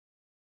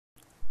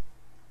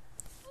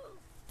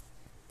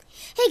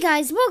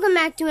Guys, welcome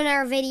back to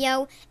another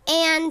video,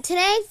 and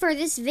today for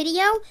this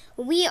video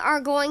we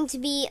are going to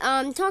be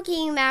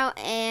talking about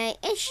an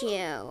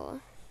issue.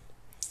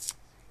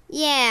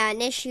 Yeah, an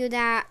issue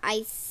that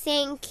I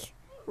think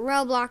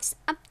Roblox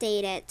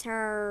updated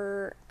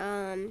to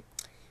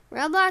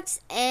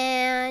Roblox,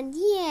 and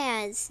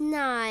yeah, it's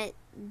not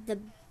the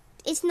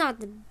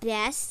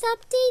best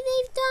update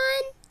they've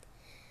done.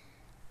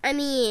 I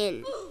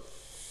mean,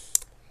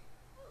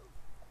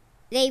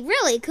 they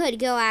really could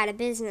go out of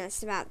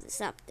business about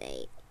this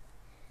update.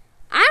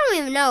 I don't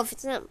even know if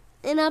it's an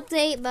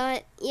update,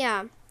 but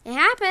yeah, it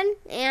happened,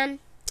 and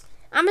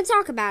I'm gonna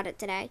talk about it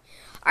today.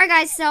 Alright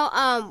guys, so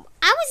I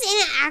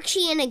was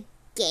actually in a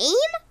game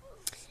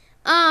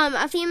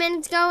a few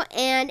minutes ago,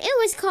 and it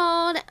was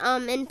called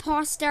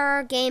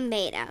Imposter Game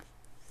Beta.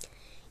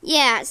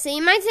 Yeah, so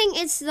you might think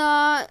it's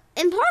the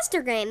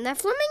imposter game that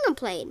Flamingo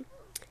played.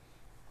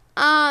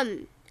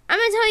 I'm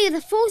gonna tell you the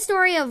full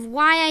story of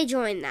why I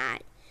joined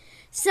that.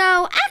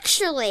 So,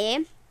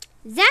 actually,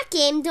 that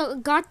game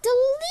got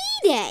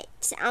deleted.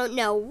 I don't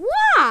know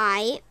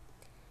why.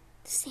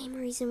 The same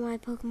reason why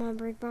Pokemon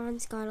Break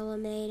Bonds got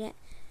deleted.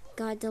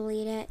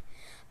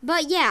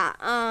 But yeah,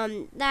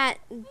 that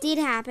did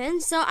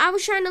happen. So, I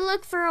was trying to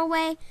look for a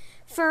way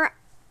to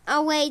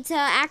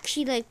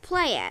actually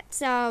play it.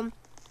 So,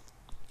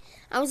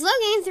 I was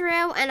looking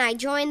through and I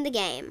joined the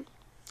game.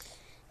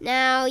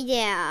 Now,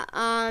 yeah,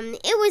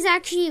 it was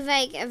actually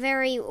like a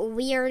very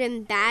weird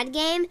and bad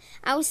game.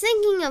 I was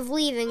thinking of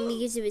leaving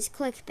because it was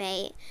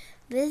clickbait,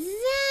 but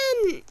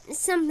then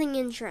something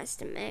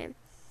interested me.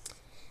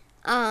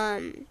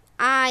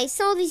 I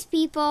saw these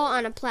people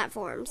on a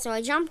platform, so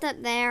I jumped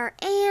up there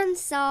and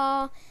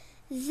saw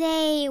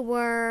they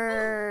were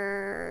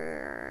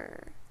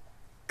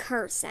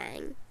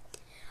cursing.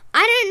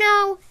 I don't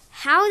know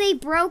how they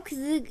broke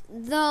the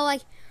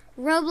like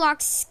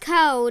Roblox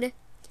code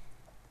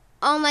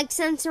on like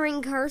censoring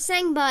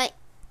cursing, but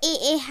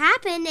it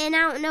happened, and I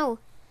don't know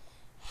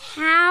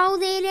how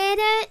they did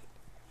it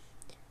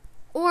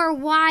or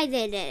why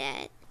they did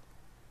it.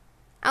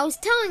 I was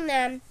telling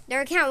them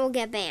their account will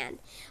get banned,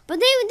 but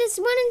they just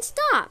wouldn't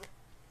stop.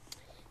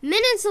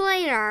 Minutes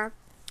later,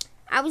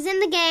 I was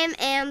in the game,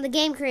 and the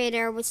game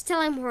creator was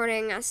still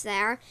importing us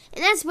there,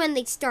 and that's when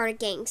they started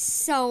getting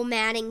so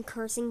mad and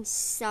cursing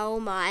so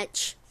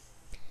much.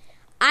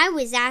 I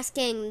was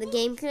asking the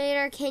game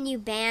creator, can you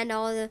ban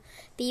all the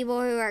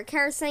people who are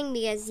cursing,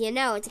 because you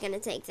know it's going to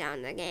take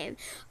down the game.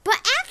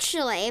 But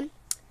actually,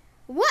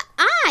 what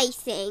I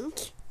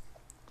think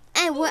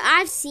and what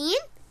I've seen,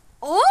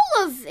 all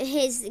of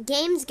his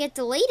games get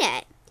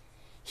deleted.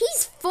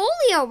 He's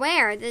fully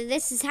aware that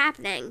this is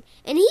happening,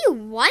 and he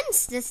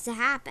wants this to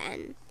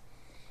happen.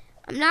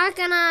 I'm not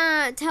going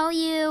to tell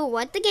you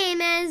what the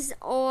game is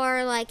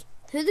or like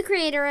who the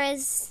creator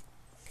is,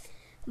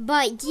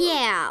 but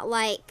yeah,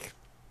 like,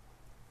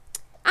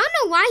 I don't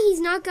know why he's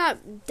not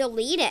got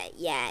deleted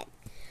yet.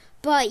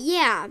 But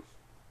yeah,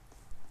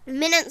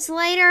 minutes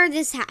later,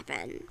 this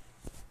happened.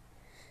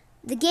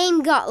 The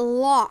game got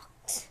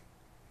locked.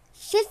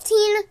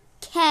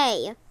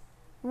 15K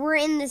were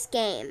in this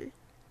game.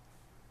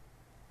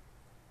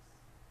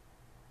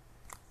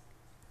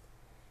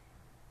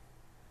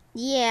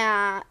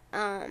 Yeah,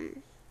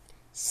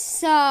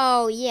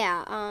 so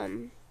yeah,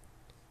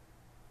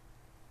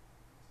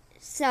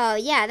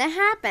 that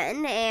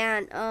happened,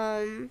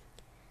 and,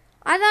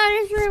 I thought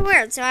it was really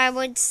weird, so I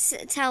would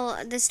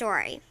tell the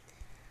story.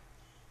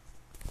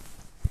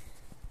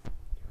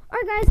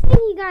 Alright guys, thank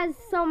you guys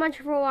so much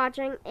for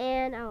watching,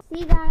 and I'll see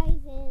you guys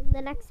in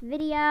the next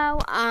video.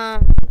 Yeah,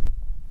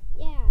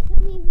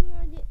 tell me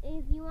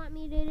if you want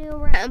me to do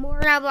more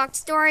Roblox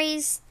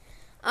stories.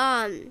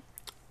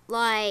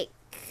 Like,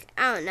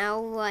 I don't know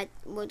what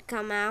would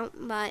come out,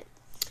 but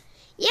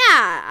yeah,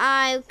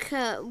 I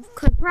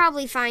could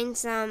probably find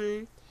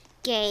some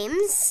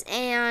games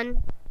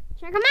and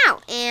check them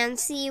out and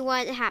see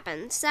what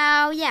happens.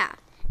 So, yeah.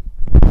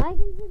 Like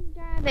and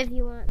subscribe if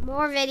you want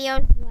more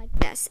videos like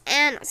this.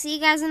 And I'll see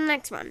you guys in the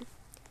next one.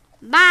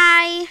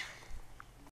 Bye!